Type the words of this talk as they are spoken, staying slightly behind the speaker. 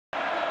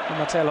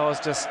Martelo's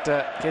just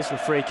gives the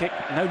free kick.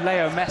 No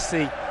Leo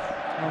Messi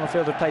on the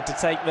field of play to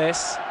take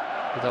this.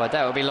 Although I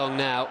doubt it'll be long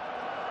now.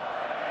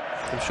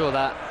 I'm sure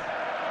that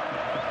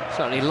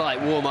certainly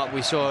light warm-up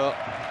we saw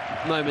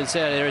moments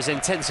earlier has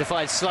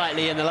intensified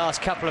slightly in the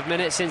last couple of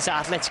minutes since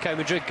that Atletico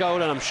Madrid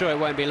goal, and I'm sure it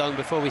won't be long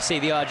before we see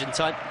the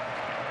Argentine.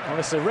 Well,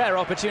 it's a rare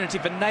opportunity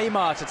for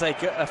Neymar to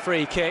take a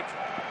free kick.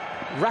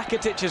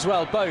 Rakitic as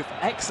well, both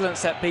excellent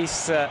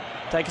set-piece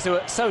takers who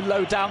were so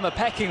low down the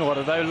pecking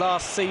order, though,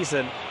 last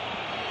season.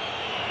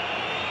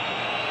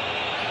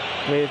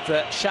 With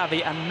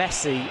Xavi and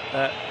Messi,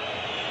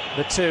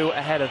 the two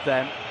ahead of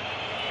them.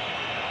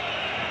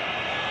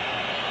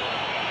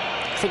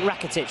 I think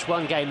Rakitic,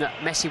 one game that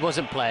Messi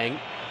wasn't playing,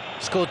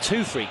 scored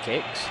 2 free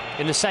kicks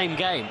in the same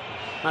game.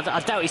 I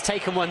doubt he's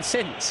taken one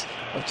since.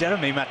 Well,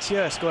 Jeremy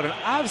Mathieu scored an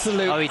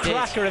absolute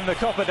cracker in the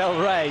Copa del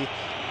Rey,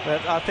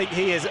 but I think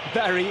he is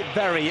very,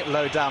 very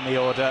low down the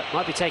order.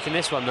 Might be taking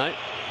this one, though.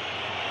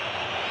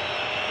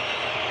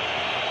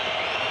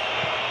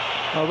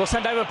 Oh, we'll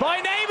send over by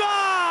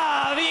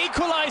Neymar! The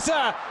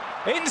equaliser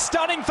in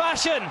stunning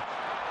fashion.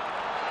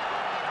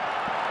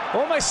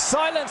 Almost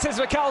silences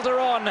the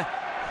Calderon.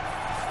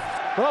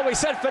 Well, we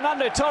said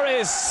Fernando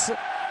Torres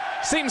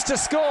seems to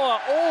score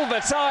all the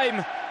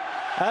time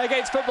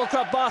against Football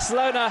Club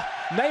Barcelona.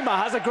 Neymar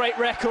has a great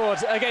record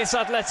against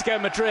Atletico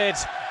Madrid,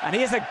 and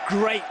he is a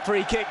great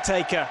free kick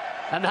taker.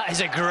 And that is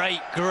a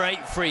great,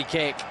 great free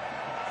kick.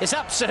 It's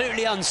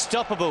absolutely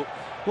unstoppable.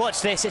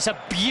 Watch this, it's a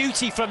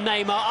beauty from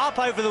Neymar, up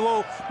over the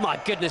wall. My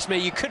goodness me,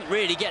 you couldn't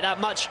really get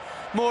that much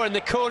more in the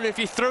corner if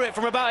you threw it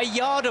from about a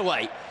yard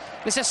away.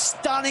 It's a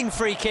stunning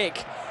free kick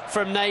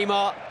from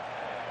Neymar.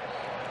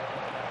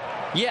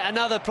 Yet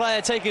another player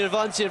taking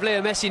advantage of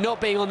Leo Messi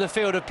not being on the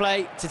field of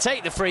play to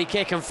take the free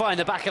kick and find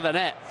the back of the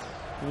net.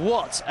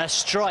 What a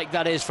strike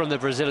that is from the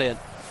Brazilian.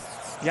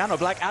 Jan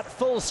Oblak at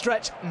full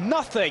stretch,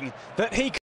 nothing that he